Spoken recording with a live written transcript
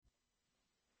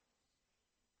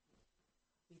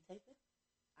Taping?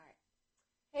 All right.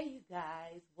 Hey, you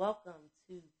guys. Welcome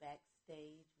to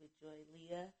Backstage with Joy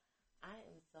Leah. I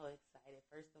am so excited.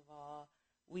 First of all,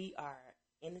 we are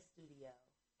in the studio,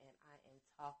 and I am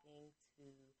talking to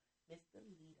Mr.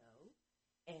 Lito,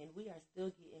 and we are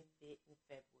still getting fit in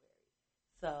February.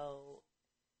 So,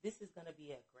 this is going to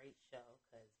be a great show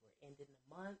because we're ending the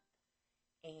month,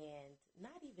 and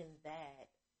not even that.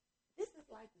 This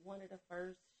is like one of the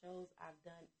first shows I've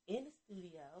done in the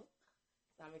studio.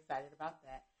 So I'm excited about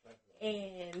that.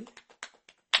 And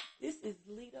this is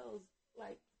Lito's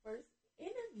like first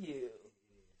interview.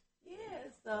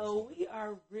 Yeah, so we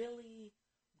are really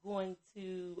going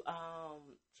to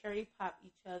cherry pop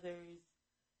each other's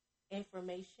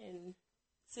information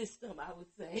system, I would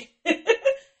say.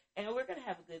 And we're going to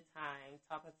have a good time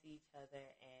talking to each other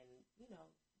and,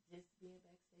 just being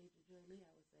backstage with Joy Lee,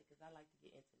 I would say, because I like to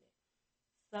get intimate.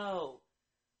 So,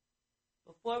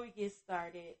 before we get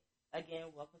started,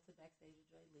 again, welcome to Backstage with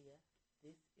Joy Leah.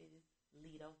 This is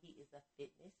Lito. He is a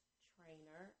fitness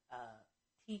trainer, a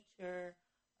teacher,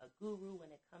 a guru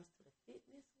when it comes to the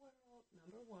fitness world,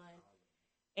 number one.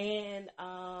 And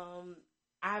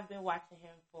I've been watching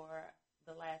him for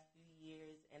the last few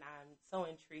years, and I'm so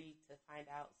intrigued to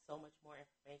find out so much more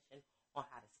information on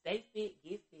how to stay fit,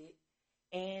 get fit.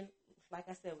 And like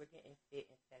I said, we're getting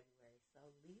fit in February. So,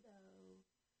 Lito,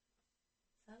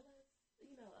 tell us,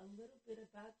 a little bit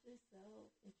about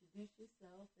yourself, introduce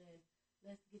yourself, and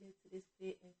let's get into this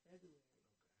fit in February.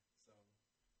 Okay,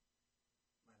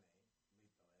 so my name,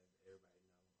 Lito, as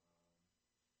everybody know,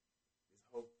 this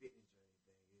whole fitness journey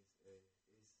thing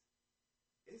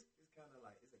is kind of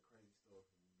like, it's a crazy story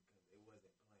for me because it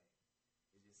wasn't planned.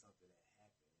 It's just something that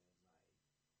happened. And it's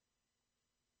like,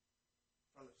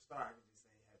 from the start, I could just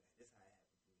say it happened. This is how it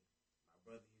happened for me. My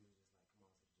brother, he was just like,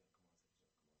 come on to the gym,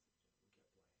 come on to the gym, come on to the gym. We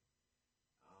kept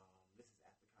playing. This is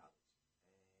after college, and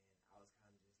I was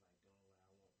kind of just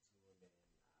like doing what I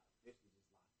want to, and then I officially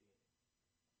just locked in.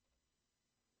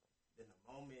 Then the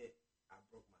moment I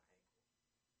broke my ankle,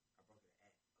 I broke it at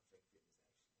Effect Fitness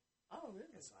actually. Oh,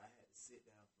 really? And so I had to sit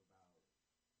down for about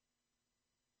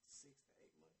 6 to 8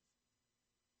 months.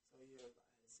 So yeah, I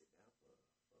had to sit down for a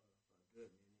good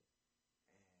minute,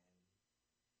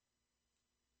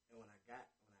 and when I got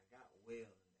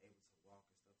well and able to walk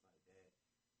and stuff like that,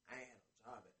 I ain't had no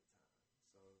job at the time.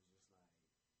 So it was just like,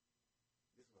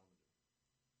 this is what I'm gonna do.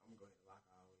 I'm gonna go ahead and lock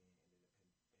all in, and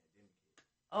then the pandemic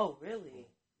hit. Oh, really? Boom.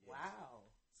 Yes. Wow.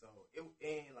 So it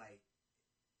and like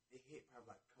it hit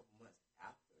probably like a couple months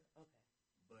after. Okay.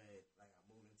 But like I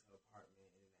moved into an apartment,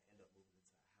 and then I ended up moving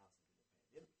into a house, and then the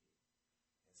pandemic hit.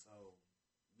 And so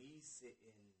me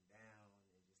sitting down and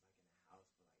just like in the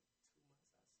house for like 2 months,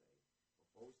 I say,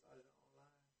 before we started it online, I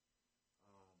was just like,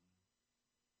 you know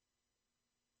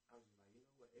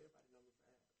what? Everybody know me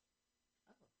for abs.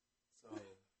 Oh. So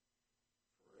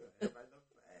for real, everybody know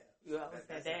me for abs. You always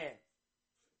had abs.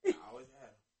 I always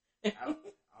had them.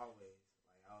 Always.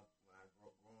 Like when I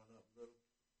growing up,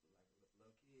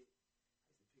 little kid, I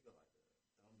used to pick up like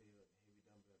the dumbbell, the heavy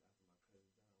dumbbell after my cousin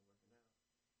done working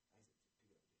out. I used to just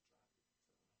pick it up and just drop it.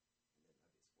 So, and then I did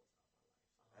sports all my life.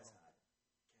 So that's how I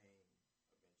came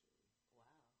eventually.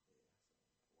 Wow.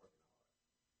 Yeah.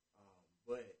 So working hard.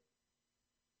 But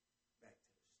back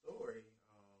to the story.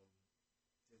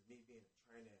 Just me being a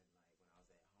trainer, like when I was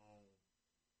at home,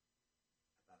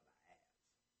 I thought about abs.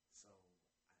 So I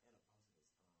ended up posting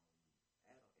this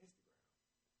ad on Instagram.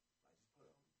 Like just put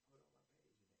it on my page,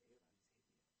 and then everybody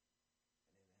just hit me up.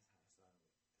 And then that's how it started.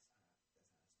 That's how it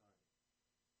started.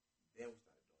 Then we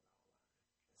started doing it online.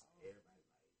 And so everybody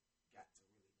like got to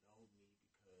really know me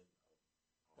because of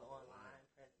The online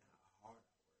and presence. how hard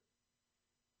I work.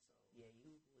 So Yeah,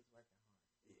 you was working hard.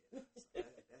 yeah, so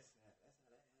that's how that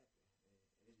happened.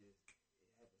 And it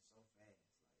happened so fast, like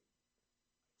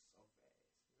so fast.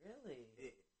 Really?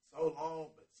 It so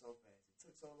long, but so fast. It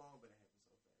took so long, but it happened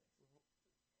so fast.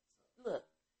 So Look,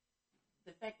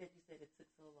 the fact that you said it took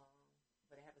so long,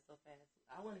 but it happened so fast,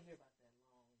 I want to hear about that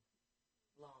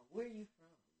long. Where are you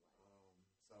from?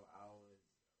 so I was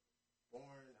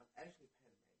born. I'm actually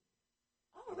Panamanian.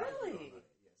 Oh, A lot of people really? don't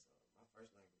know that. Yeah. So my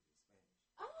first language is Spanish.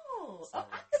 Oh, So-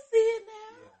 I can see it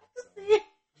now. Yeah, I can so- see it.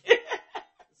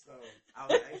 So I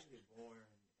was actually born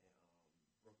in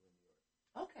Brooklyn, New York.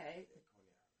 Okay. At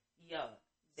Coney Island. Yo,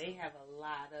 they So- have a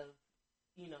lot of,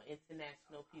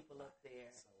 international people up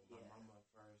there. So my mama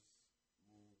first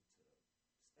moved to the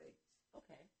States.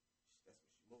 Okay. That's when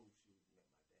she moved. She met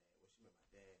my dad. Well, she met my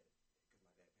dad because my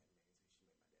dad Panamanian,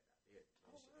 so she met my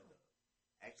dad out there. And she ended up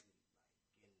actually like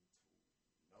getting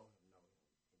to know him in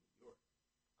New York.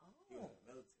 He was in the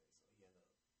military, so he ended up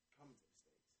coming to the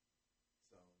States.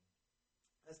 So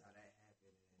that's how that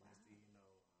happened. And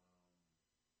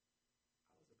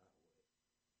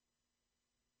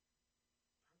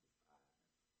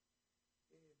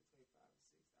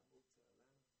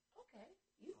Okay.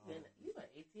 You are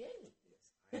ATA. Yes,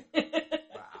 I am.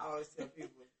 But I always tell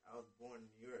people I was born in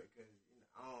New York because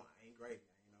I ain't great.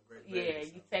 I ain't no great. Yeah,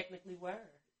 you technically were.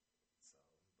 So,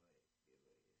 but it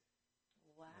is.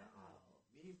 Wow.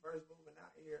 Me first moving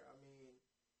out here, I mean,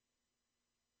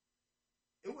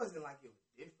 it wasn't like it was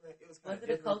different. It was kind of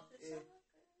different. Was it a culture shock?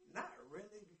 Not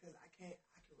really, because I can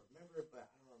remember it, but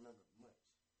I don't remember much.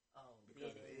 Oh,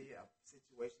 because a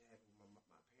situation happened with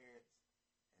my parents,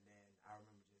 and then I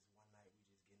remember just one night we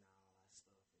just getting all our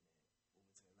stuff and then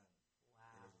moving to Atlanta.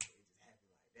 Wow. And it just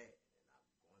happened like that. And then I'm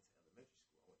going to elementary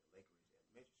school. I went to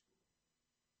Lake Ridge Elementary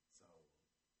School. So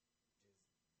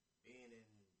just being in,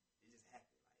 it just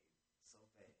happened like so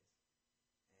fast.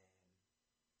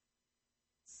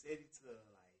 And city to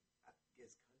like, I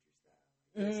guess country style.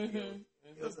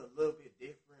 It was a little bit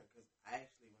different because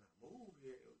actually when I moved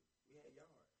here, we had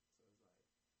yards. So it's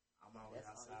like I'm always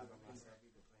outside by myself,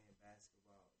 either playing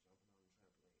basketball, jumping on the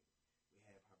trampoline. We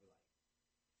had probably like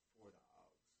 4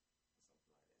 dogs or something like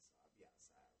that. So I'd be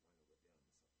outside running with them or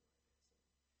something like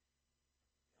that.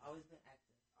 So always been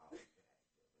active. Always been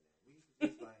active. And then we used to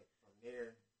just like from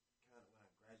there, kind of when I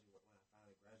finally graduated from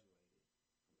elementary school,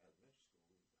 we was like moving around,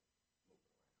 like kind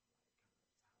of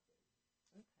just hopping.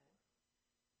 Okay.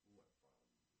 We went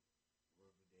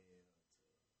from Riverdale to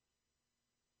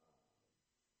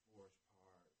Forest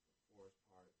Park, from Forest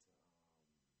Park to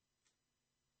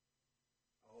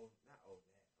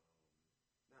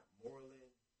not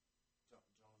Moreland,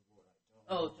 Jonesboro, like Jonesboro.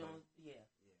 Oh, Jones, yeah.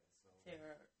 Yeah, so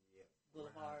Terra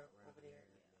Boulevard over there.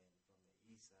 And then from the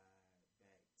east side back to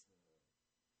Rex.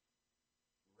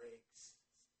 Rex?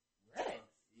 Yeah.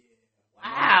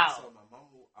 Wow. My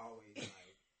mom would always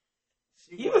like,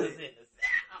 he was in the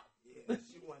South. Yeah,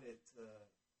 she wanted to, like,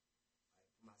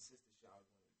 my sister, she always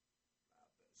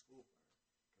wanted better school for her.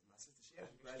 Because my sister, she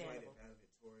actually graduated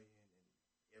valedictorian and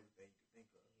everything you could think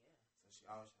of. Yeah. So she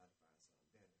always tried to find something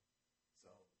better.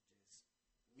 So just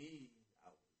me,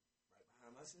 I was right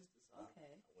behind my sister. So I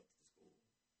went to the school.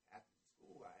 After the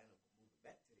school, I ended up moving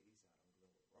back to the east side on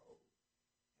Glenwood Road.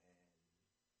 And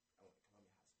I went to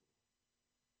Columbia High School.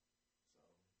 So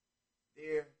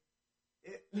there,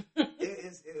 it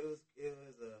was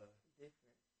different.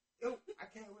 I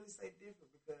can't really say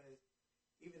different because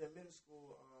even in middle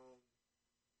school,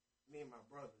 me and my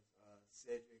brothers,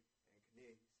 Cedric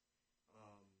and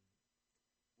Cornelius,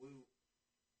 we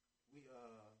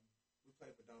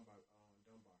played for Dunbar.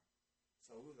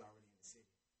 So we was already in the city.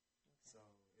 Okay. So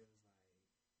it was like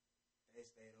they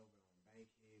stayed over on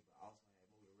Bankhead, but also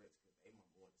had moved to Rex because they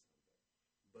wanted something better.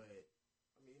 But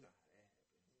I mean, you know how that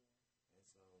happens. Yeah. And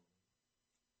so that's how.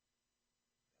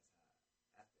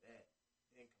 After that,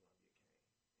 then Columbia came,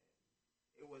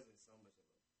 and it wasn't so much of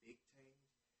a big change.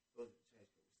 It was a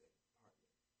change because we stayed in an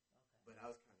apartment. Okay. But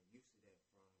I was kind of used to that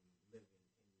from living in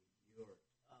New York.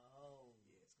 Oh.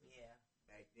 Yes. Yeah.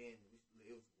 Back then,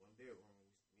 it was one bedroom.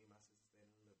 Me and my sister stayed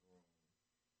in the living room,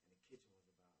 and the kitchen was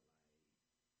about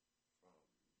like from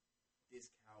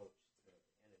this couch to the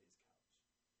end of this couch,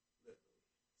 literally.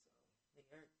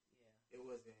 So it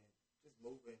wasn't just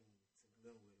moving to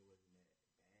Glenwood. It wasn't that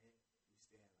bad. We still had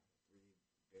like a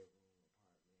 3-bedroom apartment,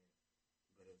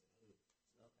 but it was a hood.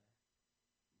 So. Okay.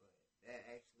 But that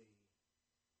actually,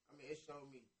 I mean, it showed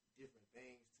me different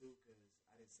things too, because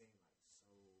I didn't see like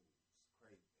so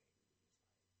crazy things.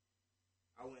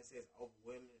 I wouldn't say it's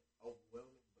overwhelming,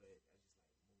 but I just like moved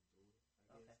through it, I guess.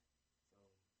 Okay. So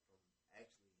from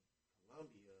actually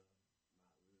Columbia,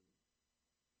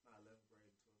 my 11th grade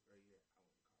and 12th grade year, I went to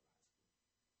Carver High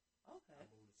School. Okay. I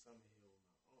moved to Summerhill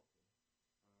with my uncle.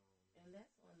 And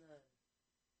that's on the...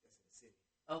 That's in the city.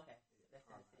 Okay. Yeah, that's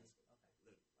Carver in the city. High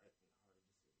School, okay. Literally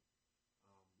right in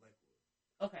the heart of the city. Lakewood.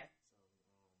 Okay.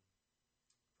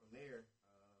 So from there,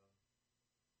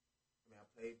 I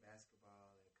played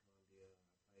basketball at Columbia.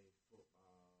 I played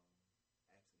football. I actually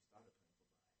started playing football at Carver High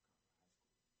School.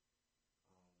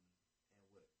 And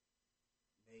what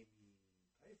made me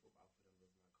play football for them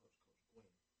was my coach, Coach Gwynn.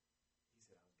 He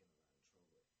said I was getting a lot of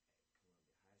trouble at Columbia High School. And we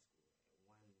had a Reebok on mine.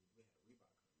 I ran a 14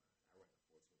 out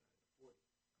of the 40.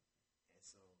 And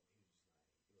so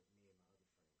he was just like,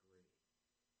 it was me and my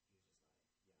other friend, Greg.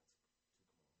 He was just like, yeah,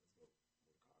 come on, let's go move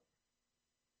to Carver.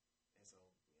 And so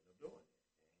we ended up doing it.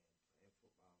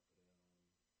 Football for them.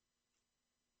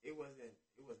 It wasn't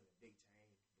a big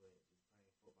change, but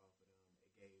just playing football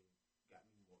for them, it got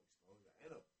me more exposure. I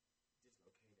ended up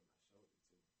dislocating my shoulder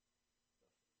too.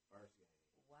 The first game.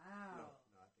 Wow.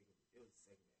 No, I think it was the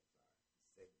second game.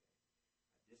 Sorry, the second game.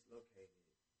 I dislocated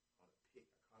on a pick.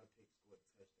 I caught a pick, scored a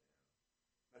touchdown.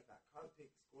 Matter of fact, I caught a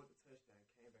pick, scored the touchdown,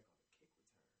 came back on a kick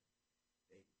return.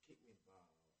 They kicked me the ball,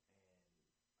 and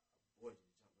a boy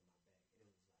just jumped on my back. It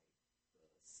was like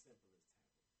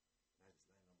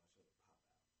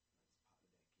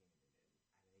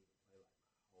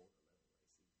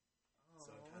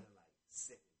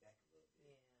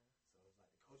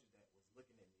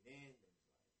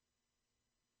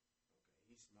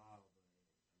small, but I mean,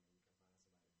 we can find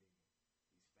somebody bigger. He's fast,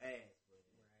 but Right.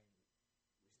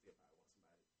 we still probably want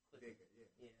somebody Quicker.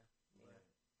 bigger. Yeah. Yeah.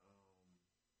 But my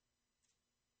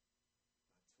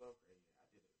 12th grade year, I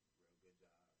did a real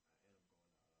good job. I ended up going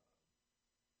to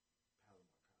Palomar College. It's in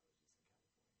California.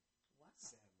 Wow.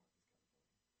 San Marcos, California.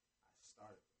 I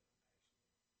started for them actually,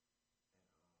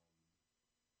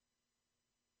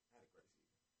 and I had a great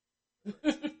season. And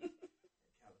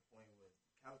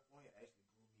California actually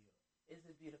grew me up. It's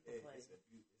a beautiful place. It's a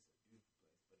beautiful place,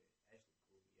 but it actually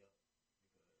grew me up because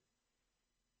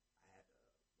I had to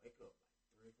wake up like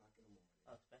 3 o'clock in the morning.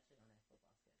 Oh, especially on that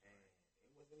football schedule. And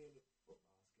it wasn't even the football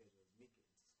schedule; it was me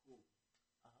getting to school.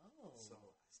 Oh.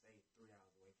 So I stayed 3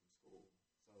 hours away from school.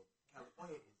 So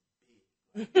California is big.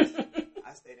 Like,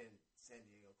 I stayed in San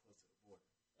Diego, close to the border.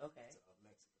 Okay. Of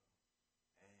Mexico,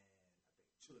 and I think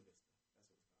Chula Vista. That's what it's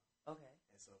called. Okay.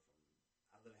 And so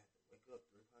I literally had to wake up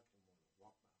 3 o'clock in the morning,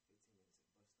 walk about 15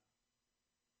 minutes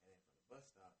to the bus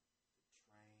stop,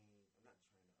 and then from the bus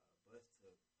stop, bus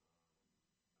took about, let me say,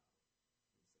 like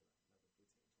another 15, 20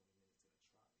 minutes to the trolley.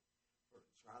 For the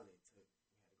trolley, we had to go to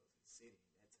the city,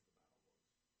 and that took about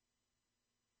almost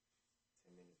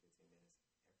 10 minutes, 15 minutes.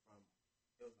 And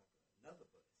it was like another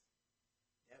bus.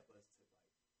 That bus took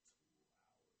like 2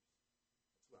 hours,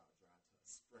 a 2-hour drive to a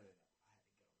Sprinter that I had to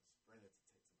get on a Sprinter to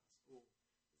take to my school.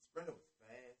 The Sprinter was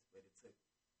fast, but that took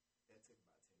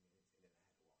about 10 minutes, and then I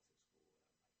had to walk to school,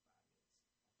 and I was like 5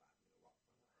 minutes, a 5-minute walk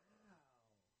from my house. Wow.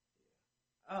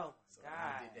 Yeah. Oh my So God.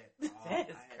 I did that. That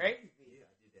is crazy.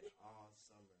 Yeah, I did that all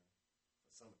summer for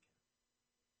summer camp.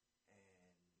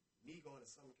 And me going to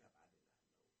summer camp, I did not know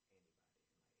anybody. Like everybody was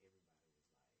like 6'6",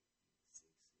 6'5", 6'2",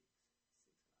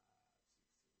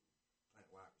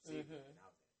 playing wide receiver, and I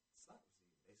was at slot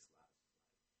receiver. They slots was like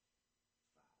 5'9",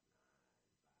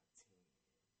 5'10".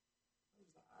 I was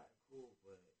like, all right, cool,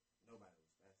 but nobody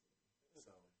was faster than me.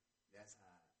 So that's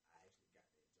how I actually got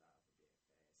that job for being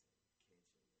fast and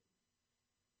catching and all that.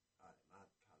 My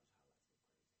college highlights were crazy.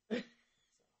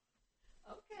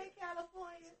 Okay, yeah.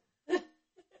 California. So,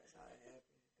 that's how it happened.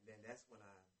 And then that's when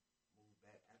I moved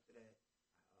back. After that,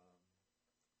 I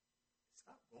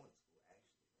stopped going to school,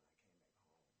 actually, when I came back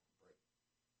home on break.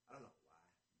 I don't know why,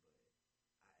 but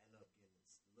I ended up getting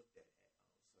looked at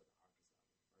Southern Arkansas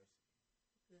University.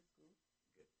 Good school.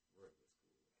 Real good school.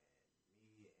 And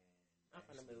me and... I'm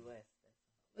from the Midwest.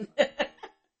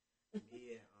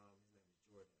 me and his name is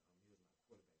Jordan. He was my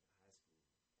quarterback in high school.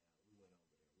 We went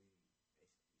over there. We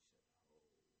basically shut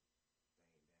the whole thing down.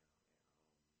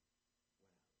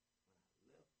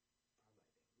 And when I left, probably like that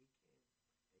weekend,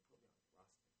 they put me on the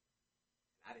roster.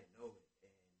 And I didn't know it.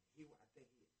 And I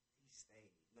think he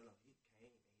stayed. No, he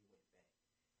came and he went back.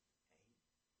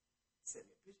 And he sent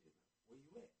me a picture. He was like, where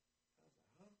you at? I was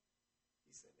like, huh?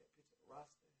 He sent me a picture of the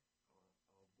roster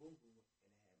on Google, and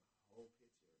it had my whole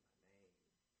picture, my name.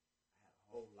 I had a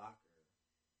whole locker and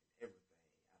everything.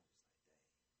 I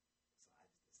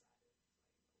was just like, dang.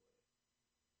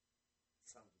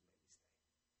 So I just decided, like, you know what? Something just made me stay. So I stayed,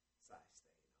 and I was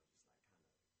just like kind of hopping in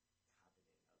other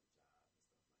jobs and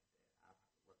stuff like that. I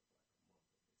probably worked for like a month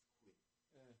and just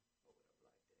quit or whatever like that.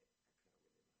 I couldn't really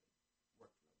like work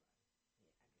for nobody. Yeah.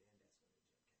 And then that's when the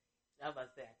gym came. I was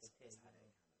about to say, I could tell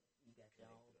you got your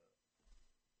own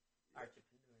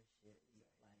entrepreneurship. Exactly.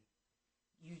 Like,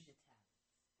 use your talents.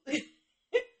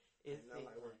 It's not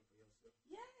like working for yourself.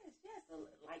 Yes. So,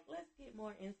 like, let's get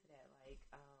more into that. Like,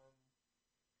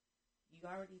 you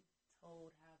already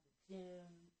told how the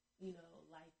gym,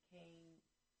 life came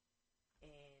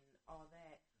and all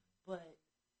that. But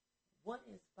what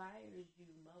inspires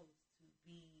you most to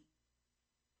be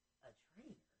a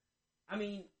trainer? I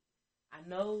mean, I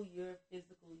know you're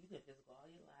physical. You've been physical all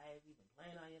your life. You've been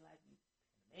playing all your life. You're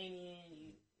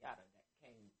Panamanian. Y'all that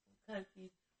came from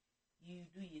countries. You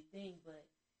do your thing, but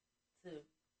to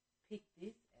pick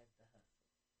this as the hustle.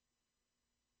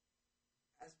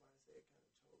 That's why I said it kind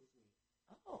of chose me.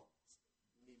 Oh.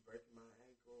 Me breaking my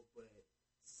ankle, but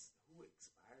who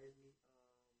inspired me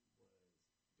was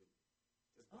Duke.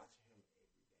 Just watching him every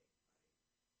day.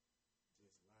 Like,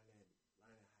 just learning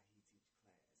how he teach class,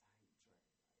 how he train.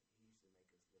 Like, he used to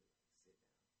make us literally like sit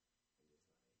down and just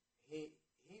like he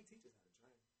didn't teach us how to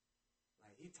train.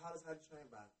 Like, he taught us how to train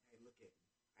by, hey, look at me.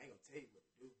 I ain't gonna tell you what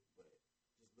to do, but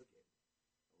just look at me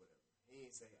or whatever. He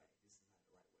didn't say, hey, this is not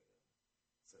the right way to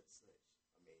such.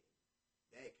 I mean,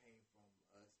 that came from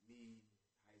us, me,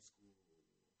 high school,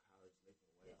 college, lifting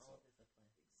weights. All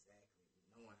discipline. Exactly.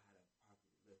 Knowing how to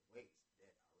properly lift weights, that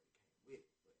already came with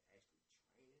it. But actually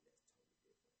training, that's totally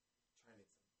different. Training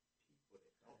some people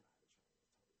that don't know how to train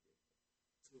is totally different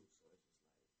too. So it's just like,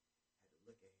 I had to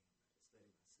look at him, I had to study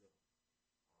myself.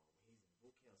 When he's in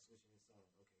boot okay, I'm switching this song.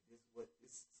 Okay, this is what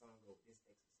this song go with this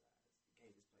exercise. You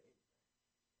can't just play anything.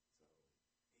 So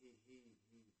he helped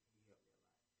me a lot.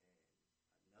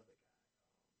 And another guy,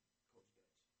 Coach Dutch,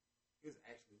 he was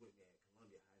actually with me at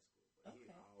Columbia High School, but he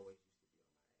always used to be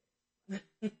on my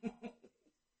ass. Like,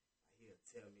 he'll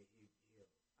tell me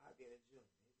I'll be in the gym.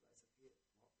 He'd be like, Sophia,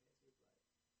 walk past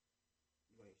me, like,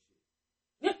 you ain't shit.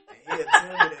 And he'll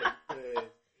tell me that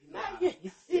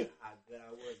because he know how good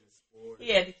I was in sports. He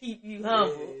had to keep you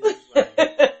humble.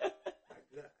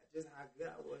 Just how good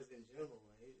I was in general.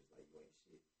 And he was like, you ain't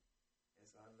shit. And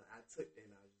so I took that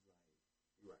and I was just like,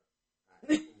 you're right. All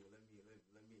right, cool. Let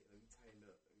me tighten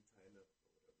up. Or whatever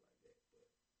like that. But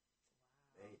them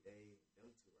two right there, they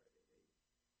helped me a lot.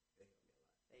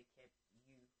 They kept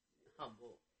you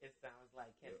humble. It sounds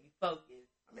like kept you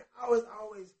focused. I mean, I was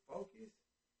always focused,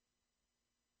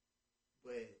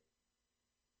 but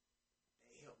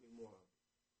they helped me more.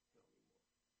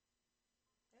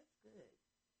 That's good.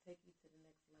 Take you to the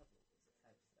next level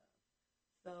type stuff.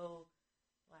 So,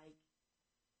 like,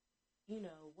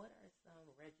 what are some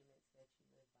regiments that you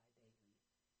live by daily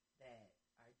that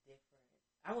are different?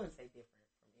 I wouldn't say different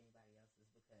from anybody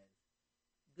else's because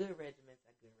good regiments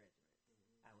are good regiments.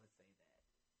 Mm-hmm. I would say that.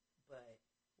 But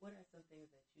what are some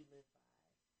things that you live by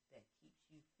that keeps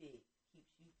you fit,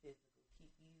 keeps you physical,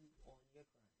 keep you on your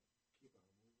grind? Keep on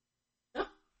moving.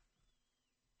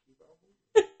 Keep on moving.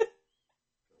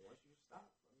 So once you stop,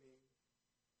 I mean,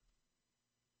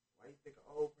 why you think an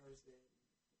old person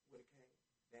with a cane,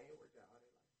 they ain't worked out all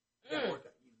their life?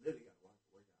 You literally got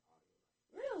to work out all your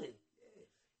life. Really? Yeah.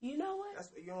 You know what? That's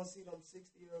what you don't see them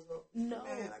 60 years old. No.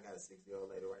 Man, I got a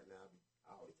 60-year-old lady right now.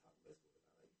 I always talk this with her.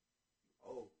 Like, you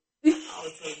old. I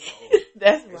always tell you old.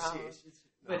 That's and wrong.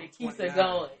 But it keeps her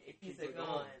going. It keeps her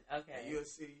going. Okay. And you'll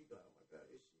see, you go, oh my God,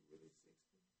 is she really 60?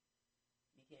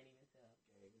 You can't even tell.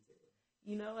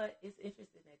 You know what? It's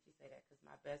interesting that you say that because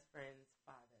my best friend's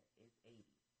father is 80.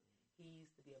 He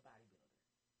used to be a bodybuilder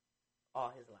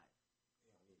all his life.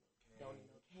 Don't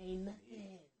need no cane,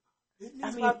 nothing.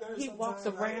 I mean, he walks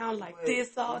around like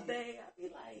this all day. I be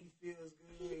like, he feels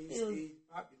good. He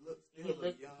probably looks still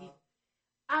young.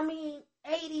 I mean,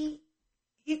 80.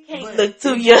 You can't look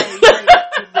too young.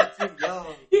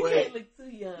 You can't look too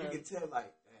young. You can tell,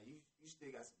 like, man, you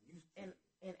still got some youth.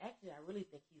 And actually, I really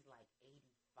think he's like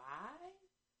 85.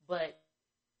 But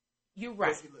you're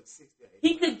right. He looks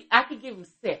 60. I could give him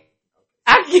 70. Okay.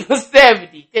 I could give him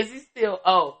 70 because he's still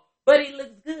old. But he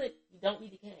looks good. You don't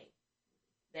need a cane.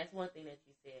 That's one thing that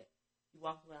you said. He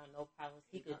walks around no problems.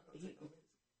 He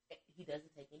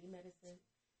doesn't take any medicine.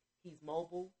 He's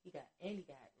mobile. He got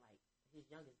like his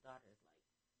youngest daughter is like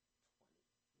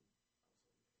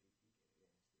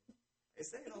 20. They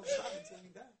say don't stop until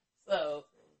you die. So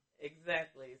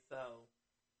exactly. So,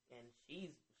 and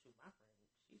she's my friend.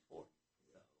 She's 40.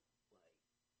 So like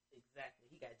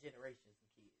exactly, he got generations of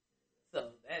kids.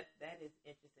 So that is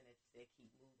interesting that you said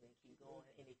keep moving, keep going,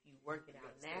 and if you work it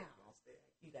out now,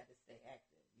 you got to stay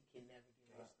active. You can never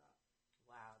give up.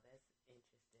 Wow, that's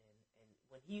interesting. And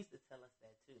when he used to tell us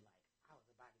that too, like I was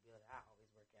a bodybuilder, I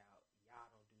always work out. Y'all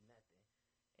don't do nothing,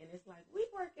 and it's like we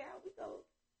work out, we go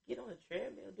get on a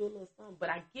treadmill, do a little something.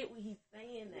 But I get what he's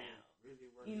saying now.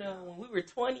 Really when we were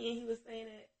 20 and he was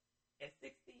saying that at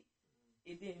 60,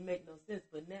 it didn't make no sense.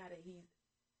 But now that he's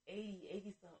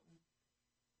 80 something.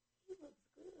 He looks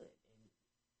good. And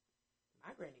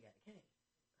my granny got a cane.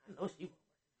 I know she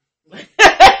won't.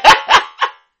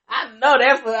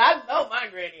 I know my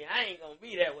granny. I ain't gonna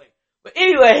be that way. But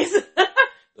anyways,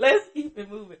 let's keep it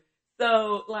moving.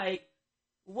 So, like,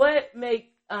 what makes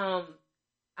I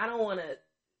don't want to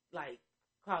like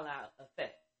call out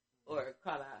effect or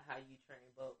call out how you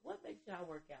train, but what makes y'all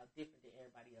work out different than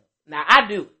everybody else? Now I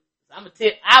do it. So I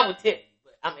would tell you,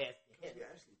 but I'm asking him. You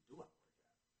actually do it.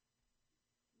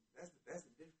 That's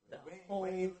the difference. The whole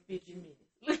 50 minutes.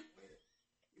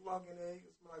 You walk in there, you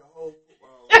can smell like a whole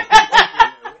football.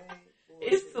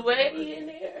 It's sweaty in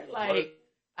there. Like,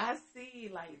 I see,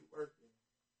 like,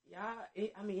 y'all,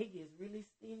 it gets really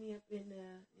steamy up in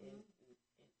there, and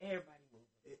everybody moving.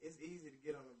 It's easy to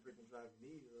get on the brick and drive your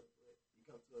knees up, but you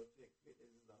come to a fitness,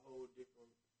 is a whole different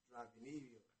drive your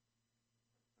knees up.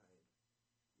 Like,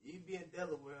 you be in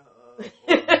Delaware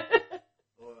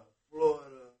or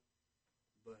Florida,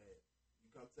 but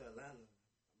you come to Atlanta,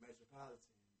 metropolitan,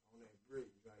 on that brick,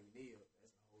 you drive your knee up.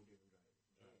 That's a whole different drive.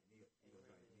 You drive your knee up. You drive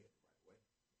your knee up the right way.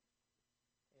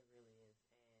 It really is.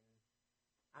 And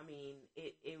I mean,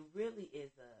 it really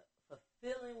is a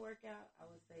fulfilling workout. I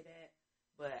would say that.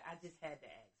 But I just had to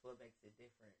ask what makes it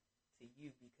different to you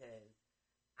because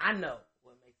I know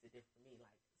what makes it different for me.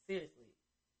 Like, seriously,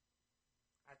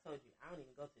 I told you, I don't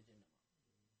even go to the gym no more.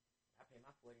 I pay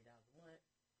my $40 a month,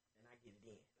 and I get it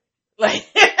in. Like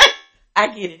I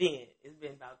get it in. It's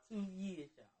been about 2 years,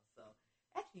 y'all. So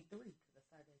actually 3 because I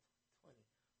started in 20.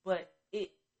 But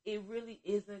it really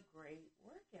is a great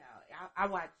workout. I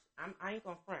watch. I ain't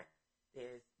gonna front.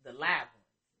 There's the live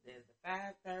ones. There's the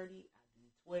 5:30. I do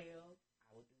 12.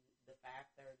 I will do the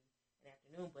 5:30 in the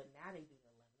afternoon. But now they do the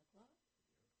 11 o'clock.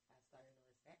 I started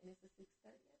noticing that, and it's a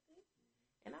 6:30, I think.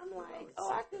 And I'm like,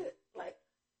 I could like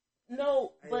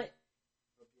no, but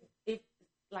if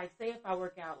like say if I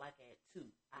work out like at 2,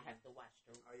 I have to watch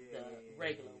the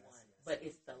regular one. But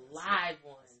it's the live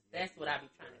ones. That's what I be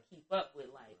trying to keep up with,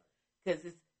 like, because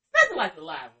it's nothing like the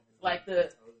live ones. Like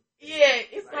it's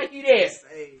like you there.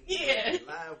 Yeah. The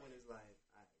live one is like,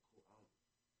 all right, cool.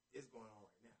 It's going on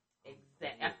right now.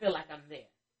 Exactly. I feel like I'm there,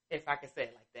 if I can say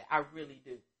it like that. I really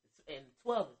do. And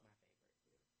 12 is my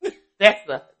favorite. That's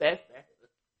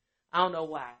I don't know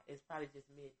why. It's probably just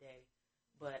midday,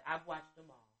 but I've watched them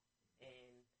all,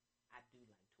 and I do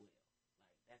like 12.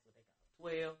 Like that's what they call it,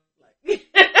 12. Like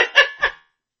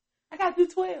I gotta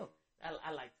do 12.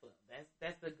 I like 12.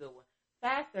 That's a good one.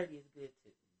 5:30 is good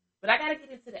too, but I gotta get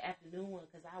into the afternoon one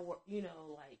because I work.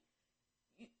 Like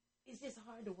it's just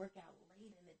hard to work out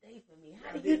late in the day for me.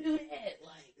 How do you do that?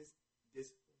 Like it's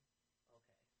discipline. Okay,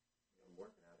 I'm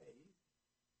working out that easy.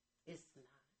 It's not.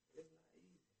 It's not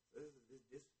easy. This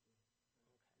discipline.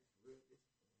 Real discipline.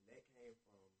 And that came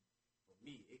from, for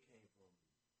me, it came from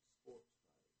sports,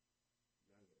 like,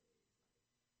 younger age. Like,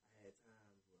 I had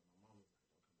times where my mom was like,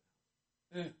 don't come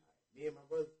in the house. Like, me and my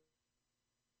brother,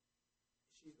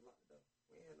 she's locked up.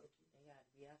 We ain't had no key. You gotta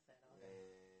be outside all day.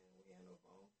 Man, we ain't had no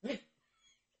phone.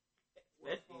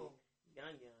 Especially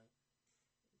young. You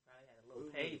probably had a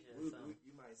little pager or something.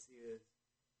 You might see us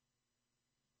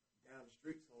down the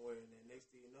street somewhere, and then next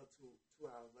thing you know, two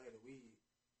hours later, we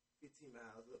 15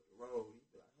 miles up the road. You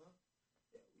be like, huh?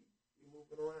 Yeah, we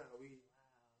moving around. We're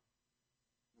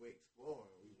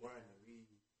exploring. We running. We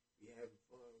having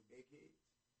fun with big kids. I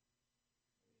mean,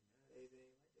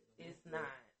 nowadays it ain't like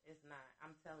that. It's not.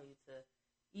 I'm telling you, to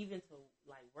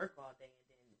like work all day and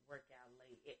then work out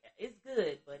late. It's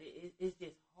good, but it's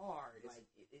just hard. Like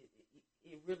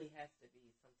it really has to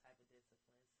be some type of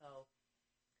discipline. So,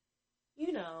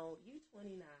 you 29.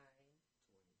 27.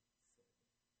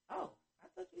 Oh. I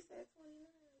thought you said 29.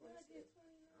 When I get 29.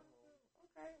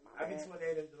 Okay, I'll be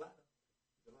 28 in July.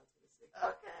 July 26th.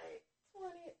 Okay,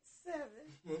 27.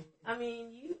 I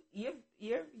mean,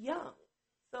 you're young.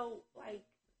 So, like,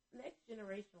 next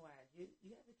generation wise, you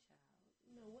have a child.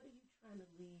 What are you trying to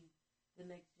leave the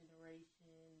next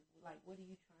generation? Like, what are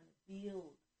you trying to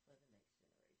build for the next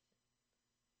generation?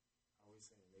 I always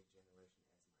say the next generation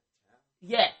as my child.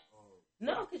 Yes.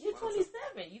 No, because you're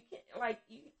 27. You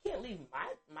can't leave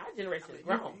my generation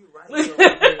grown. You're right. So,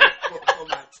 for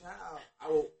my child, I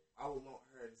would want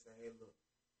her to say, "Hey, look,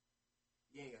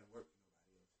 you ain't got to work for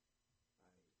nobody else.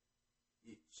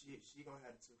 Like, she gonna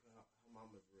have to. Her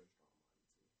mama's real strong-minded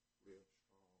too, real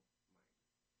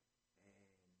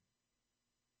strong-minded, and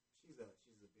she's a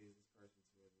business person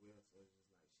too as well. So it's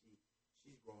just like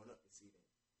she's growing up to see that,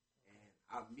 and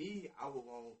I would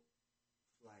want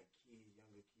like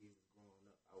younger kids is growing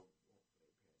up. I would want for their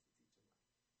parents to teach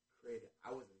them like credit. I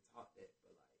wasn't taught that,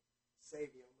 but like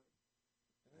save your money.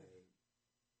 Like,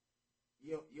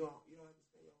 you don't have to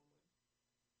spend your own money.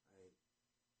 Like,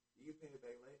 you can pay it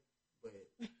back later, but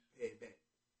pay it back.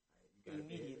 Like, you gotta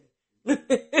pay it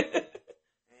back.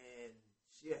 And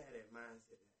she had that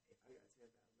mindset that if I got $10,000, all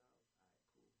right, cool.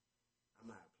 I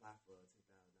might apply for a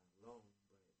 $10,000 loan, but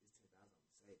this $10,000 I'm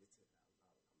gonna save. This $10,000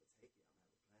 I'm gonna take it.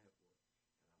 I'm gonna have a plan for it,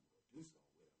 and I'm gonna do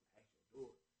something with it. I'm gonna actually do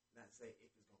it. Not say if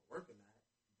it's gonna work or not,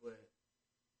 but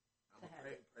I'm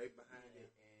gonna pray behind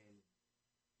it, and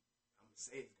I'm gonna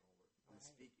say it's gonna work. I'm gonna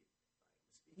speak it.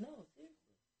 No, seriously.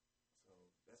 So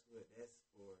that's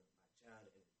for my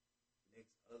child and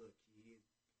next other kids.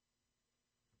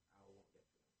 I want that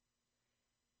for them.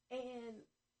 And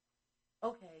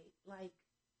okay, like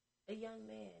a young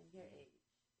man your age,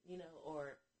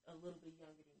 or a little bit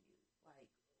younger than you, like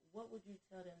what would you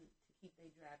tell them to keep their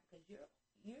drive? Because you're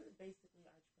basically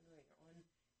an entrepreneur. You're on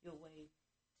your way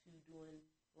to doing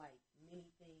like many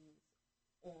things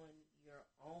on your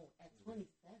own at 27.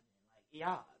 Like,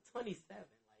 y'all, 27.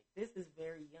 Like, this is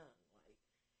very young. Like,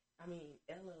 I mean,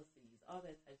 LLCs, all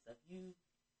that type of stuff. You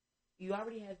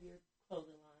already have your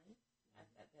clothing line that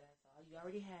I saw. You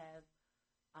already have.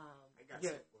 I got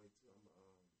some for you too.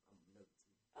 I'm military.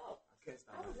 Oh, I can't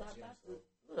stop at the gym.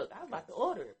 Look, I was about to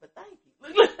order it, but thank you.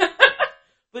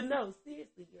 But no,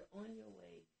 seriously, you're on your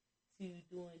way to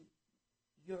doing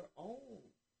your own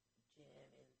gym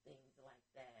and things like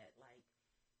that. Like,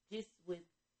 just with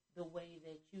the way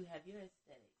that you have your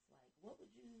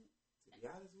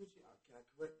can I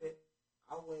correct that?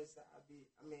 I wouldn't say I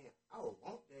would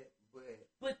want that, but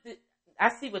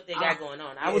I see what they got going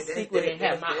on. I yeah, would secretly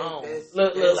have my own.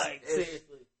 Look, like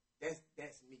seriously.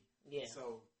 That's me. Yeah.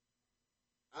 So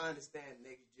I understand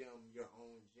next gym, your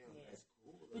own gym. Yeah. That's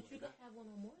cool. But you gotta have one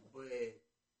on more. But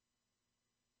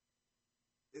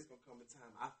it's gonna come a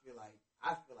time. I feel like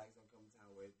it's gonna come a time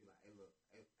where it's be like, hey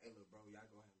look, bro, y'all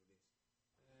go handle this.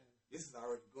 This is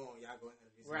already going. Y'all go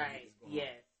handle this. Right.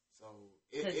 Yes. So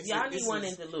because y'all need one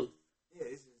in Duluth. Yeah.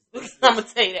 I'm gonna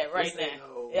tell you that right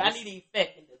now. I need an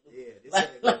effect in Duluth. Yeah.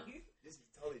 This is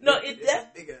totally no. Different. This is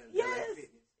bigger than yes.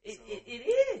 Fitness. It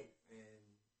is. And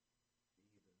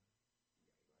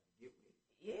get with it.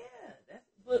 Yeah. That's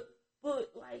but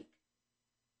like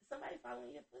somebody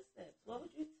following your footsteps. What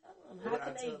would you tell them? How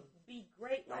can they be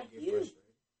great like you?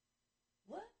 Frustrated.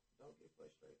 What? Don't get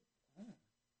frustrated.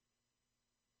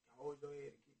 Hold your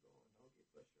head and keep going. Don't get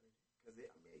frustrated. Because you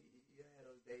had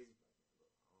those days like,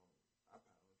 I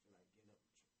probably don't feel like getting up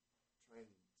and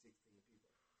training 16 people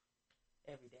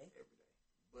every day.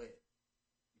 But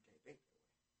you can't think that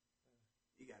way.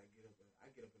 You gotta get up. I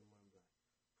get up in the morning and be like, all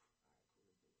right, cool, let's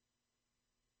do it.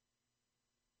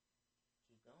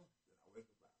 Keep going. Then I wake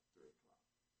up about 3 o'clock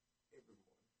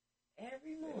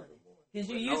every morning. Because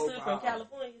you used to it from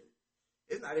California.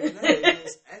 It's not even that.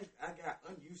 I got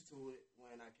unused to it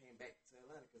when I came back to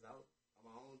Atlanta because I was on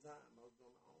my own time. I was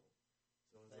doing my own.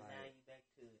 So it's but now you back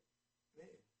to it. Yeah.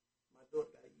 My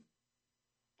daughter got to eat.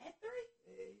 At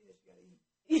 3? Yeah, she got to eat.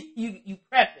 you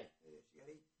prepping. Yeah, she got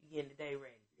to eat. You getting the day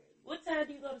ready. What time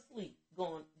do you go to sleep?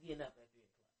 Getting up at 3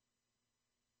 o'clock?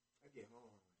 I get home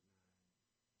around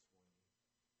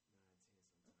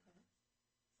 9, 10 sometimes.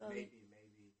 Okay. So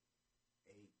maybe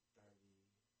 8:30.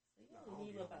 So you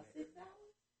only need about 6 hours?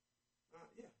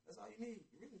 Yeah, that's all you need.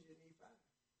 You really just need 5.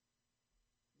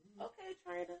 Mm-hmm. Okay,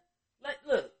 trainer. Like,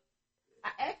 look, I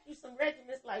asked you some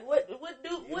regiments. Like, what do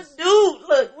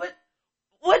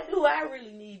I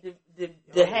really need to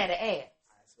have the abs?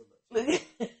 Look. I ain't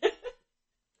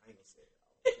gonna say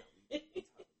it.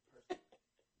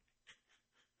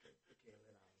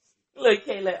 Look,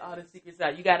 can't let all the secrets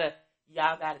out.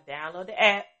 Y'all gotta download the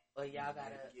app, or y'all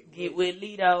gotta get with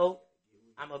Lito.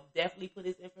 I'm gonna definitely put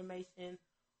his information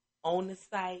on the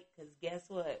site, because guess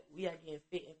what? We are getting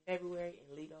fit in February,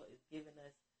 and Lito is giving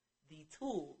us the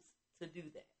tools to do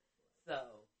that. So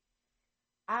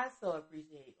I so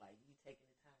appreciate like you taking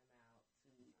the time out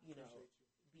to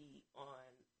be on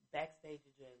Backstage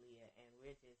with Joy Leah, and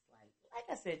we're just like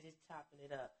I said, just chopping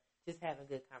it up, just having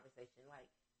good conversation. Like,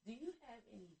 do you have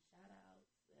any shout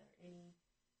outs or any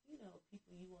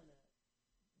people you want to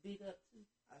big up to?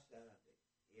 I shout out to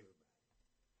everybody.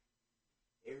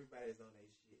 Everybody's on their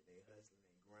shit. They hustling,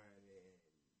 they grinding, and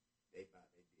they about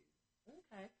their business.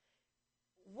 Okay.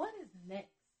 What is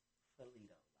next for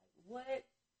Lito? Like, what?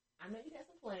 I know you got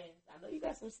some plans. I know you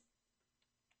got some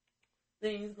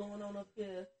things going on up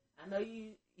here. I know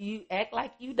you act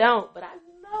like you don't, but I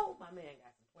know my man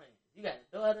got some plans. You got a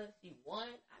daughter. She won.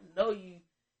 I know you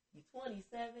 27.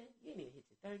 You ain't even hit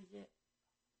your 30s yet.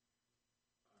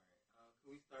 All right.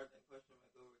 Can we start that question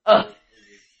back over?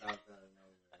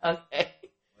 Okay.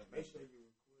 Make sure you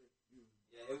record.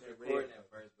 Yeah, it was recording at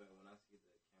first, but when I see the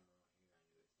camera on here, I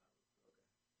knew it stopped.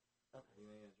 Okay. You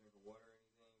need a drink of water or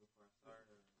anything before I start?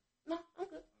 Or? No,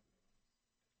 I'm good.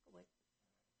 I'll wait.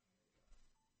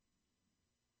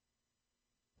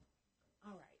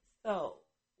 All right. So,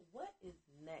 what is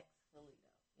next for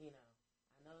Lito?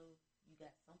 I know you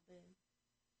got something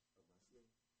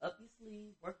up your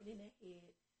sleeve, working in that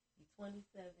head. You're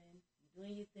 27. You're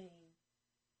doing your thing.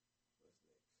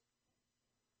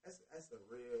 That's like a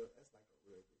real good question, to be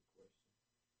honest.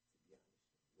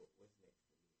 What's next for me?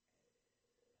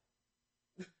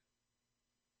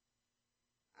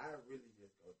 I really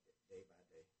just go day by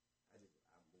day. I move.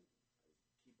 I just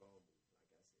keep on moving. Like I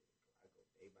said, I go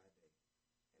day by day,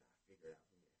 and I figure it out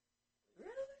from there.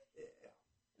 Really?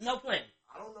 Yeah. No plan.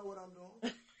 I don't know what I'm doing.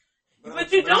 But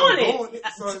you're doing it.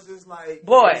 So it's just like,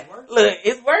 boy, look,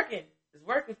 it's working. It's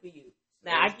working for you.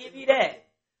 So now I give you that.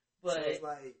 But so it's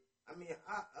like,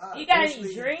 you got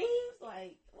any dreams?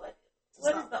 Like, what is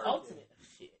the ultimate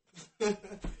shit? To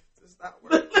stop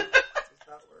working.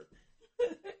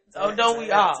 So don't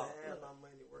we all? To have my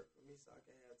money work for me so I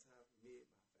can have time for me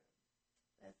and my family.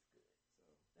 That's good.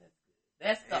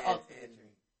 That's the ultimate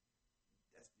dream.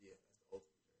 That's the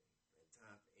ultimate dream. And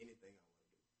time for anything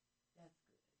I want to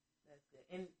do. That's good.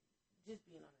 And just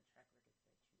being on the track record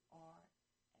that you are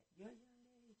at your young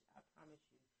age, I promise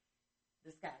you,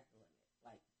 the sky's the limit.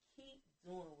 Like, keep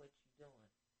doing what you're doing,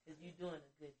 because you're doing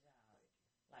a good job.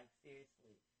 Like,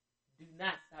 seriously, do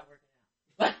not stop working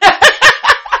out.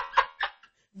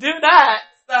 Do not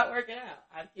stop working out.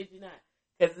 I kid you not.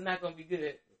 Because it's not going to be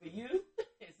good for you.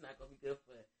 It's not going to be good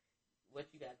for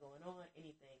what you got going on,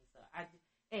 anything. So I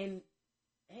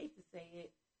hate to say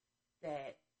it,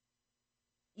 that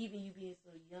even you being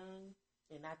so young,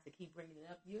 and not to keep bringing it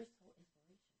up, you're so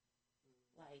inspirational.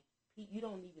 Like, you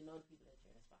don't even know the people that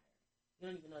you're inspiring. You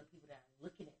don't even know the people that are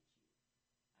looking at you,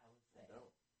 I would say. I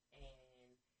don't.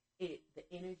 And the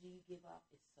energy you give off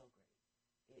is so great.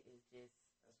 It is just...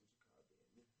 That's what you call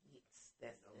being you. Yes,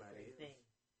 that's a great thing.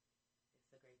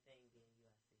 It's a great thing being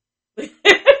UIC.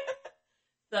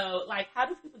 So, like, how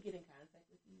do people get in contact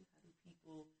with you? How do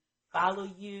people follow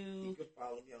you? You can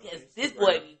follow me on Instagram. This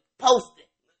boy be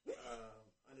posting.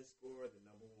 Underscore the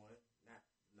number one, not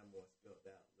number one spelled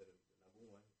out, literally the number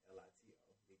one, LITO,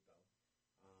 Lito.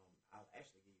 I'll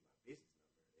actually give you my business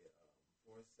number,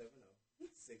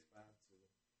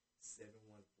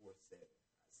 470-652-7147.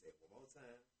 I said one more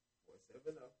time,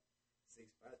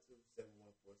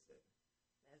 470-652-7147.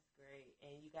 That's great.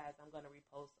 And you guys, I'm going to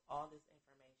repost all this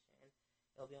information.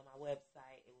 It'll be on my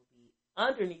website. It will be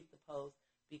underneath the post,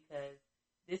 because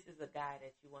this is a guy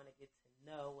that you want to get to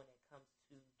know when it comes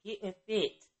to getting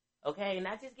fit. Okay?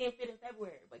 Not just getting fit in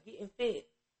February, but getting fit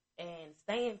and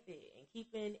staying fit and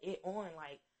keeping it on.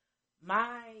 Like,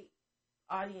 my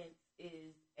audience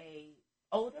is a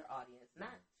older audience, not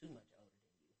too much older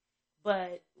than you.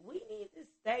 But we need to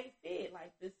stay fit.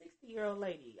 Like the 60-year-old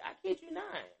lady, I kid you not.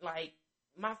 Like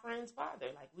my friend's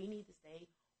father, like we need to stay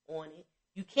on it.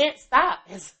 You can't stop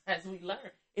as we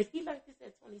learn. If he learned this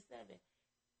at 27,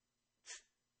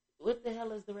 what the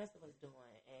hell is the rest of us doing?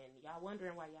 And y'all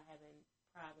wondering why y'all having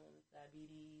problems,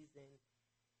 diabetes and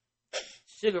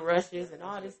sugar rushes and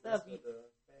all this stuff. It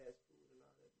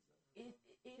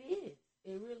is.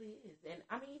 It really is. And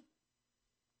I mean,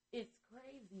 it's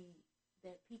crazy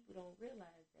that people don't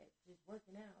realize that just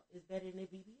working out is better than a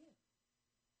BBL.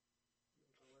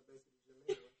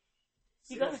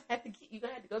 You're gonna have to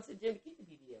go to the gym to keep the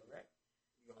BBL, right?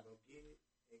 You're gonna go get it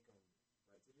and come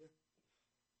right to the gym.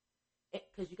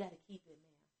 Because you got to keep it,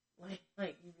 man.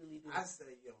 Like you really do. I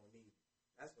say you don't need it.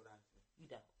 That's what I say.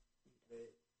 You don't.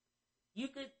 But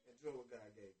you could enjoy what God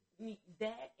gave you.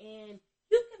 That, and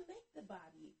you can make the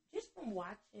body just from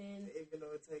watching. Even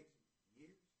though it takes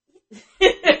years.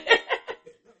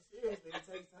 No, seriously, it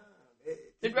takes time.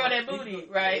 To grow that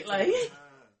booty, right? Like.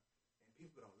 Time. And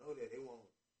people don't know that. They want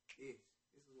this.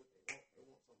 This is what they want. They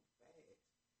want something fast.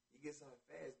 You get something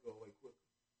fast, go away quicker.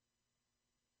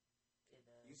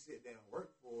 You sit down,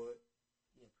 work for it.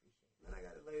 You appreciate it. Man, I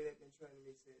got a lady that's been training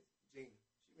me since Gina.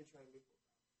 She's been training me for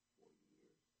about 4 years.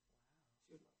 Wow.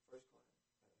 She was my first client.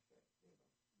 Matter of fact,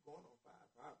 going on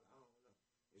 5 probably. I don't know.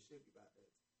 It should be about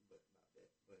that. But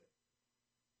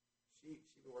she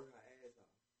been working her ass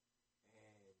off, and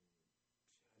her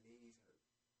knees hurt,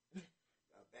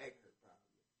 her back hurt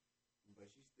probably,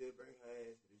 but she still bring her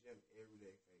ass to the gym every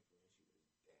day faithfully, and she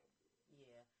was damn good.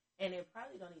 Yeah, and it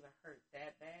probably don't even hurt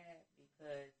that bad,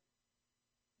 because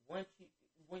when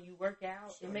you work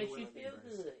out, it makes you feel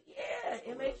good. Yeah,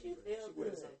 it makes you feel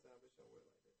good.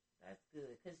 That's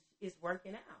good, because it's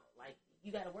working out. Like,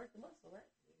 you got to work the muscle, right?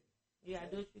 You got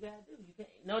to do what you got to do. You can't.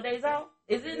 No days off?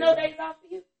 Is it no days off for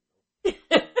you?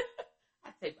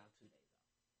 I'd say about 2 days off.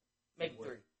 Maybe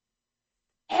 3.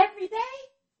 Every day?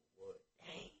 What?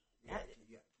 Dang. You got to keep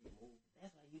moving.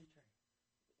 That's why you train.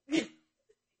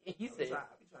 You said. I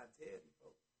be trying to tell you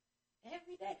folks.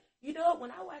 Every day. You know,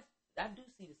 when I watch, I do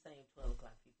see the same 12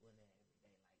 o'clock people in there every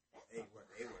day. Like, They work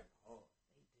hard.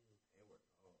 They do. They work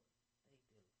hard. They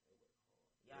do.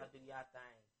 Y'all do y'all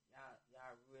thing.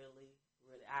 Y'all really,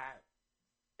 I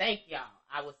thank y'all.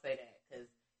 I would say that, because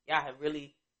y'all have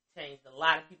really changed a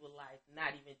lot of people's life,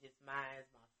 not even just mine,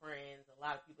 my friends, a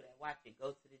lot of people that watch it,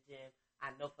 go to the gym.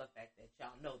 I know for a fact that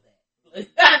y'all know that.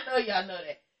 I know y'all know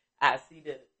that. I see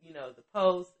the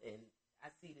post, and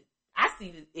I see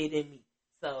it in me.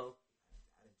 So,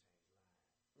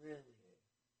 really, that's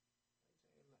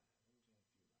good.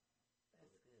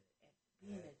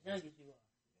 Being as young as you are.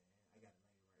 I got a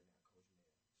lady right now, Coach Mel. Shout out to Coach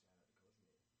Mel.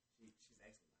 She's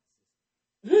actually my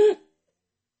sister.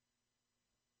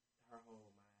 Her whole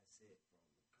mindset from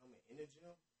coming in the gym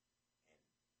and from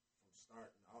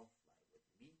starting off like with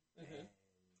me, and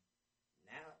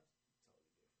now it's totally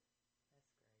different. That's great.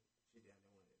 She down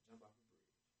there wanted to jump off a bridge.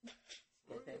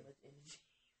 Got that much energy.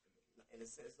 In the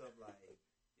sense of like,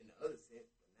 in the other sense,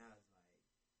 but now it's like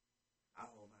I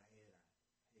hold my head high,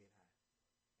 and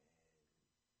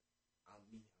I'm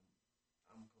me.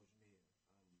 I'm Coach Mel.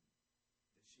 I'm the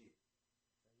shit.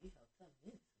 So you help them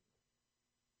mentally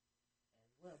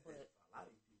as well, but a lot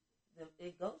of people,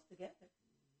 it goes together.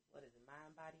 What is it?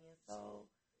 Mind, body, and soul.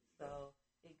 So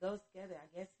it goes together. I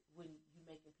guess when you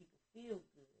making people feel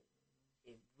good,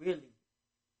 it really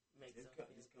makes them feel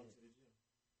good. Just come to the gym.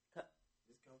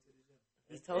 Just come to the gym.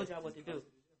 He told y'all what to do.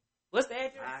 What's the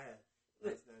address? I have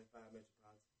 1995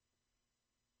 Metropolitan.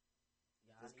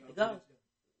 Y'all need to go.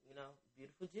 You know,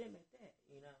 beautiful gym at that.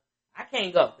 You know, I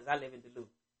can't go because I live in Duluth,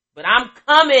 but I'm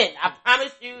coming. I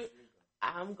promise you,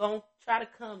 I'm gonna try to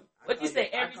come. What you say?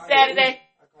 Every Saturday.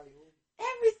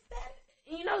 Every Saturday.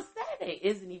 You know, Saturday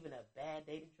isn't even a bad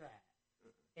day to drive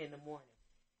in the morning.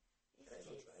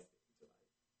 It's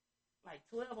like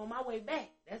 12 on my way back.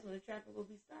 That's when the traffic will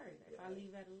be starting. If I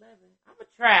leave at 11, I'm gonna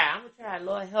try.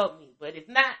 Lord help me. But if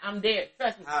not, I'm there.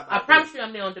 Trust me. I promise you,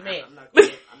 I'm there on demand. I'm not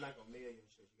gonna mail your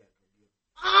shit. You gotta come get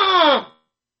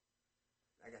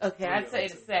it. Okay, I tell you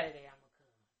the Saturday I'm gonna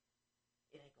come.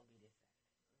 It ain't gonna be this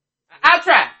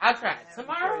Saturday. I'll try.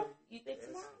 Tomorrow? You think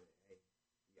tomorrow?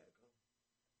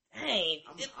 Dang.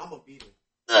 I'm gonna be there.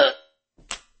 Look.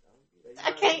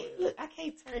 I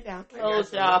can't turn down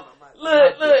clothes, y'all.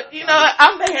 Look, you know what?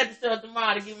 I may have to show up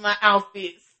tomorrow to get my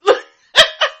outfits.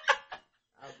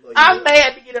 I may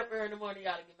have to get up early in the morning,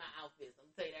 y'all, to get my outfits. I'm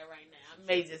gonna tell you that right now. I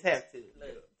may just have to.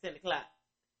 Look, 10 o'clock.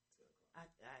 I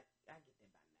get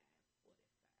there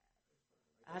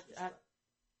by 9:45.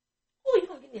 Oh, you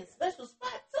gonna give me a special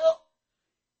spot too?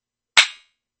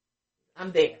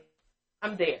 I'm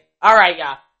there. All right,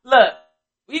 y'all. Look.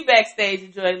 We backstage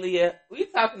at Joy Leah. We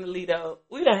talking to Lito.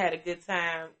 We done had a good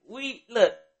time. We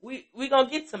gonna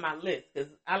get to my list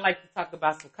because I like to talk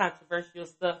about some controversial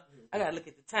stuff. I gotta look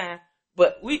at the time,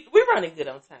 but we running good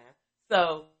on time.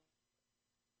 So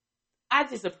I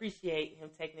just appreciate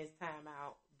him taking his time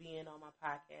out, being on my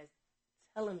podcast,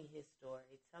 telling me his story,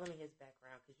 telling me his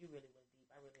background because you really went deep.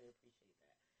 I really appreciate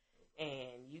that,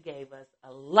 and you gave us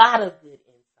a lot of good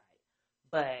insight.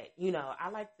 But you know, I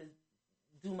like to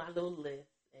do my little list.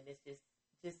 And it's just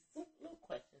some little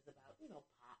questions about, you know,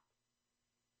 pop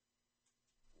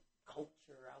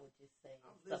culture, I would just say,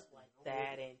 and stuff like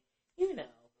that. And, you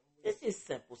know, it's just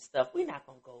simple stuff. We're not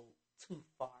going to go too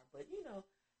far. But, you know,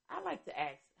 I like to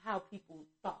ask how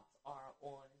people's thoughts are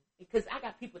on, because I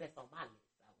got people that's on my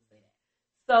list, I would say that.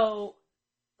 So,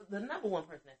 the number one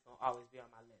person that's going to always be on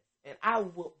my list, and I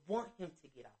would want him to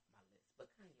get off my list,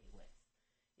 but Kanye West.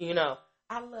 You know,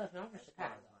 I love him. I'm from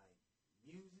Chicago.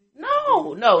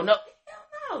 No. Hell no.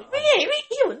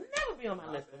 He would never be on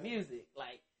my list for music.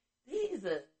 Like, he's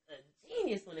a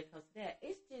genius when it comes to that.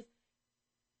 It's just,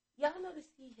 y'all notice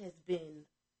he has been,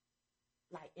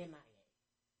 like, MIA.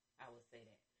 I would say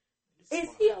that. Is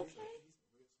he okay?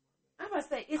 I'm going to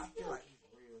say, is he okay? He's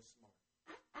real smart.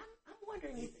 I'm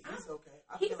wondering if he's okay.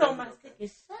 He's on my sick and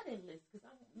shut-in list. You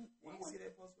didn't see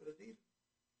that post with Adidas?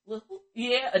 Well,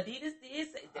 yeah, Adidas did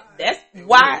say that. That's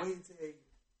why.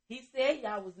 He said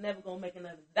y'all was never going to make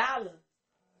another dollar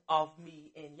off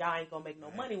me, and y'all ain't going to make no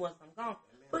money once I'm gone.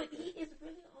 But he is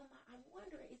really on my, I'm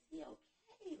wondering, is he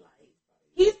okay? Like,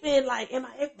 he's been like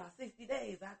MIA for about 60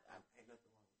 days. Ain't nothing wrong with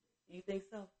it. You think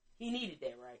so? He needed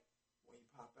that, right? When you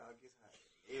pop out, gets hot.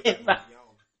 Everybody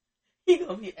on. He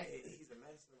going to be, he's a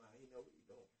mastermind. He know what he's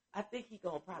doing. I think he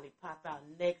going to probably pop out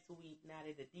next week now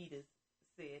that Adidas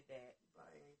said that.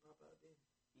 Probably ain't pop out then.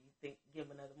 You think,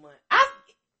 give him another month.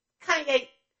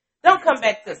 Kanye, don't come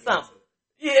back to summer.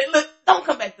 Yeah, look, don't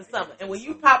come back to summer. And when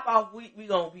you pop off, we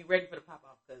going to be ready for the pop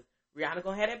off because Rihanna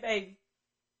going to have that baby.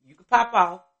 You can pop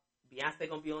off. Beyonce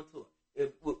going to be on tour.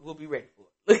 We'll be ready for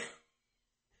it.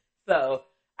 So,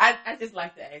 I just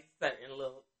like to ask certain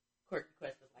little quirky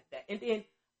questions like that. And then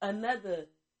another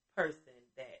person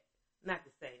that, not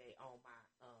to say they on my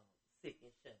sick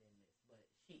and shut-in list, but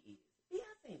she is.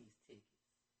 Beyonce needs tickets.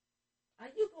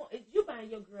 Is you buying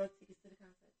your girl tickets to the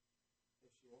concert?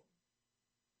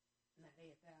 Now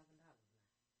they $1,000 now.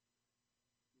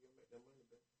 You gonna make that money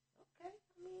back? Okay,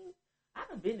 I mean, I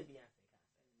done been to Beyonce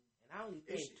concert, and I only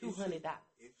paid $200.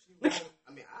 If she won't,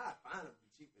 I mean, I find her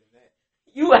cheaper than that.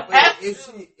 You would have to. If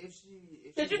she,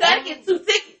 because you gotta get 2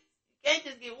 tickets. You can't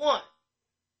just get one.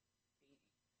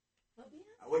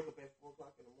 I wake up at 4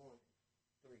 o'clock in the morning.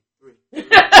 3.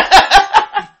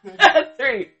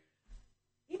 3.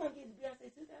 You gonna get Beyonce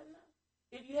 $2,000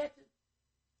 if you had to?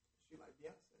 She like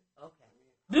Beyonce. Okay.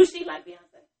 Do she like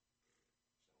Beyonce?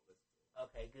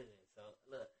 Okay, good. So,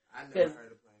 look. I never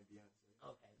heard of playing Beyonce.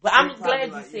 Okay. But I'm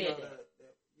glad you said that.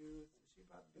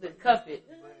 The cuff it.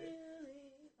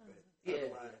 Yeah.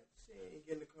 She ain't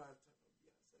getting the car and talk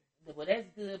about Beyonce. Well, that's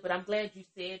good, but I'm glad you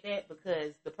said that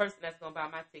because the person that's going to buy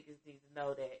my tickets needs to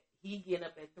know that he getting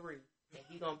up at 3 and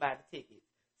he going to buy the tickets.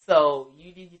 So, you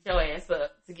need to get your ass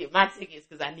up to get my tickets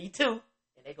because I need 2 and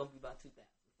they're going to be about $2,000.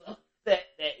 So, that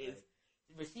is...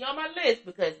 But she on my list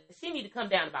because she need to come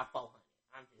down about 400.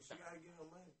 I I'm just She saying. gotta get her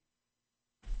money.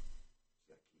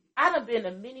 I done been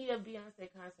to many of Beyonce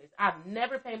concerts. I've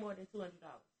never paid more than $200.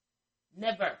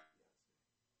 Never.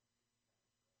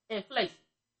 Inflation.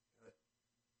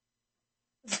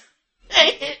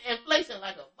 Inflation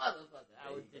like a motherfucker.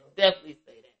 I would definitely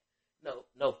say that.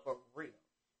 No, for real.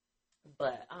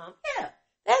 But yeah,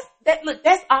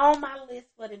 that's all my list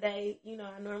for today. You know,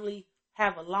 I normally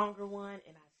have a longer one,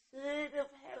 and I should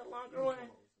have had a longer one.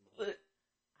 But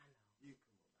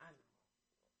I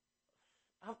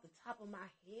know. Off the top of my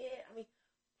head, I mean,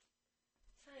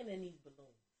 China needs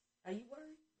balloons. Are you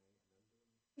worried?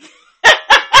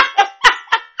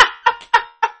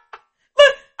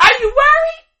 Look, are you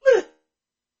worried? Look,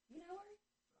 you not worried?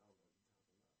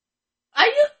 Are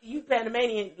you? You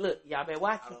Panamanian? Look, y'all better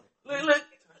watch it. Look,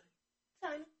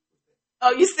 China.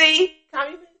 Oh, you see,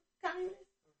 communist.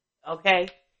 Okay,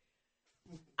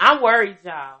 I'm worried,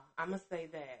 y'all. I'm gonna say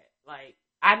that. Like,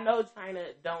 I know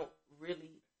China don't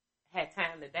really have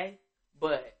time today,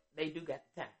 but they do got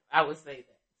the time. I would say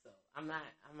that. So I'm not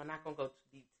gonna go too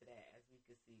deep to that, as we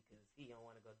can see, because he don't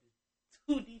want to go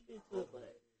too deep into it.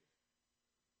 But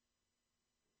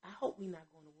I hope we're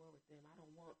not going to war with them. I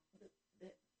don't want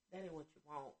that. That ain't what you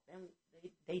want.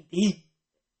 They deep,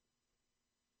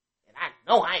 and I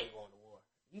know I ain't going to war.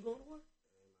 You going to war?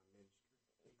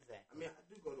 Exactly. I mean, I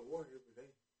do go to war every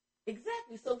day.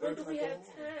 Exactly. So when do we have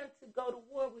time to go to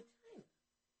war with China?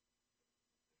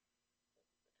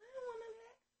 I don't want none of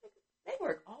that. They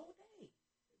work all day.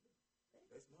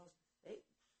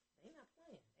 They not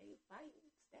playing. They fighting,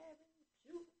 stabbing,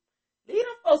 shooting. Leave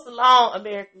them folks alone,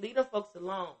 America. Leave them folks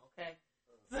alone, okay?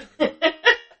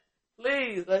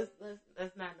 Please, let's not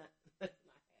have none of that.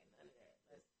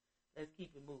 Let's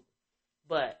keep it moving.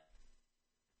 But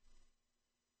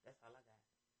that's all I got.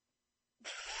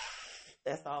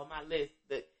 That's all my list.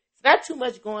 It's not too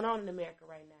much going on in America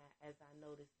right now, as I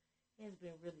noticed. It's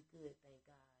been really good, thank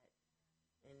God.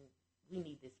 And we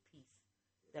need this peace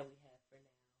that we have for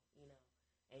now. You know,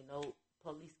 ain't no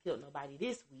police killed nobody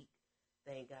this week,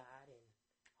 thank God. And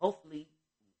hopefully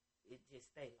it just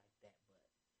stay like that.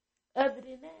 But other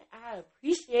than that, I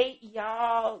appreciate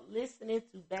y'all listening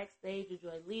to Backstage with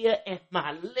Joy Leah and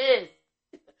my list.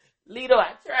 Lito,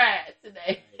 I tried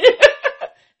today.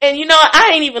 And you know,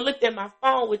 I ain't even looked at my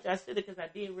phone, which I should have, because I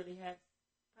did really have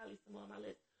probably some on my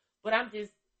list. But I'm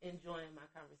just enjoying my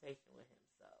conversation with him.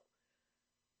 So,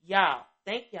 y'all,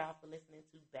 thank y'all for listening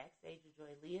to Backstage with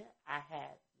Joy Leah. I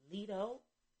have Lito,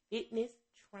 fitness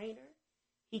trainer.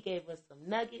 He gave us some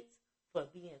nuggets for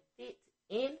being fit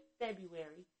in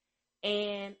February.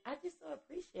 And I just so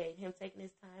appreciate him taking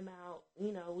his time out.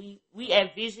 You know, we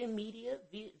at Vision Media,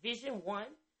 Vision One,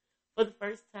 for the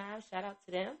first time. Shout out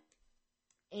to them.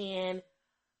 And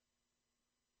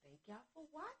thank y'all for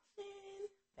watching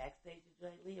Backstage with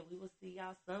Joy Leah. We will see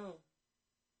y'all soon.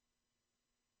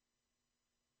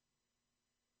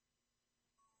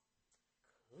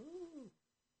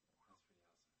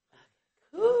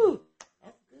 Cool.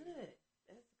 That's good.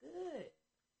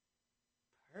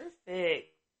 Perfect.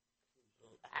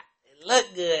 It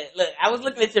looked good. Look, I was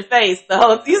looking at your face. You saw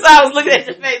I was looking at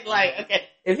your face like, okay,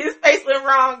 if his face went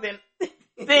wrong, then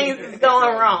things is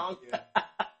going wrong.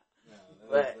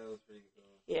 But that was pretty cool.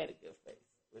 He had a good face,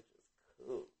 which was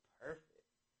cool. Perfect.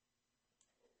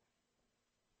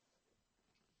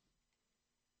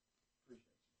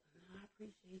 I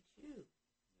appreciate you.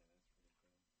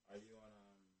 Are you on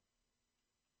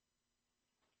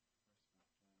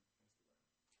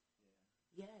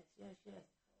Yes.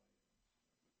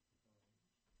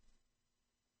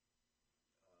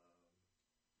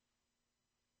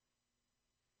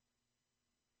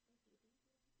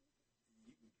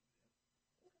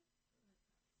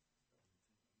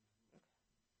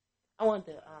 I wanted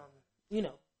to,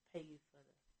 pay you for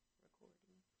the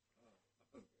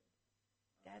recording.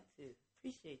 Got to.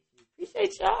 Appreciate you.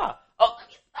 Appreciate y'all.